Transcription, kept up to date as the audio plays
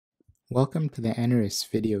Welcome to the Eneris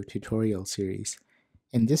video tutorial series.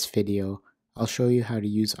 In this video, I'll show you how to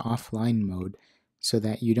use offline mode so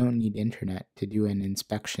that you don't need internet to do an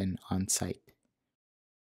inspection on site.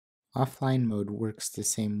 Offline mode works the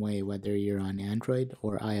same way whether you're on Android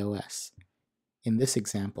or iOS. In this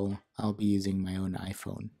example, I'll be using my own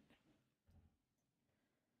iPhone.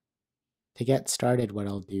 To get started, what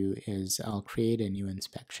I'll do is I'll create a new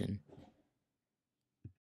inspection.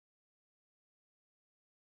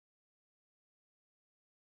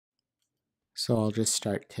 So I'll just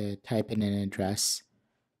start to type in an address.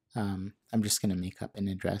 I'm just going to make up an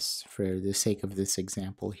address for the sake of this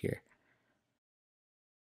example here.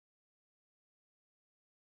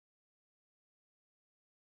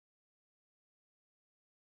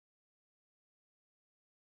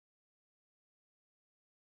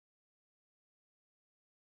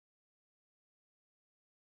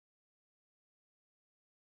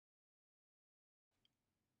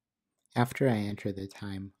 After I enter the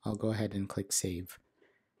time, I'll go ahead and click Save.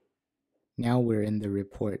 Now we're in the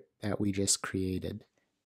report that we just created.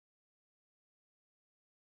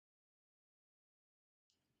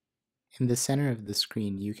 In the center of the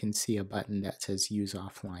screen, you can see a button that says Use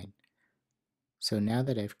Offline. So now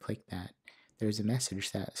that I've clicked that, there's a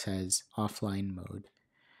message that says Offline Mode.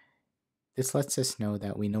 This lets us know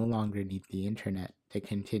that we no longer need the internet to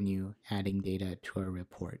continue adding data to our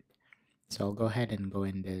report. So I'll go ahead and go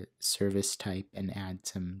into Service Type and add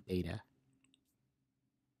some data.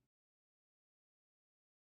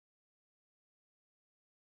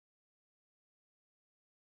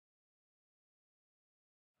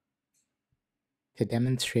 To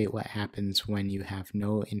demonstrate what happens when you have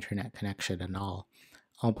no internet connection at all,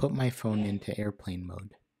 I'll put my phone into airplane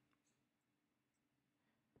mode.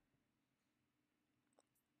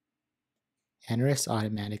 Eneris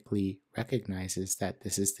automatically recognizes that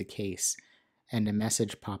this is the case, and a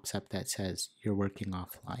message pops up that says you're working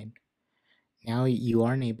offline. Now you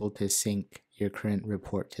aren't able to sync your current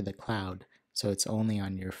report to the cloud, so it's only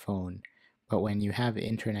on your phone, but when you have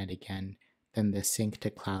internet again, then the sync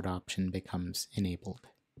to cloud option becomes enabled.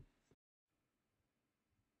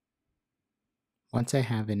 Once I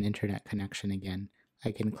have an internet connection again,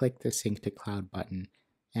 I can click the Sync to Cloud button,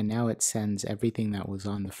 and now it sends everything that was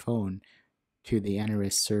on the phone to the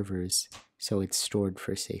Eneris servers, so it's stored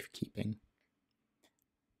for safekeeping.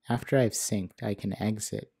 After I've synced, I can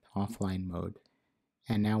exit offline mode,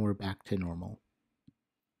 and now we're back to normal.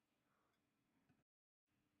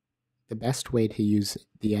 The best way to use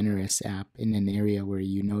the Eneris app in an area where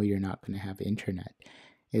you know you're not going to have internet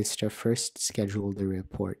is to first schedule the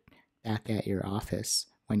report back at your office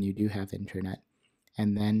when you do have internet,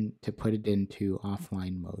 and then to put it into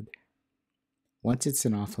offline mode. Once it's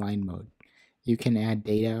in offline mode, you can add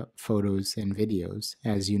data, photos, and videos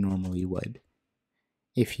as you normally would.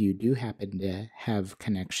 If you do happen to have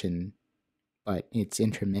connection, but it's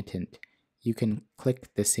intermittent, you can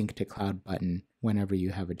click the Sync to Cloud button whenever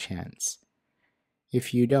you have a chance.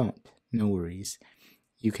 If you don't, no worries.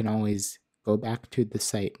 You can always go back to the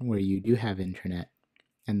site where you do have internet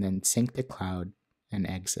and then sync to cloud and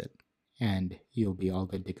exit, and you'll be all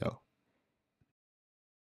good to go.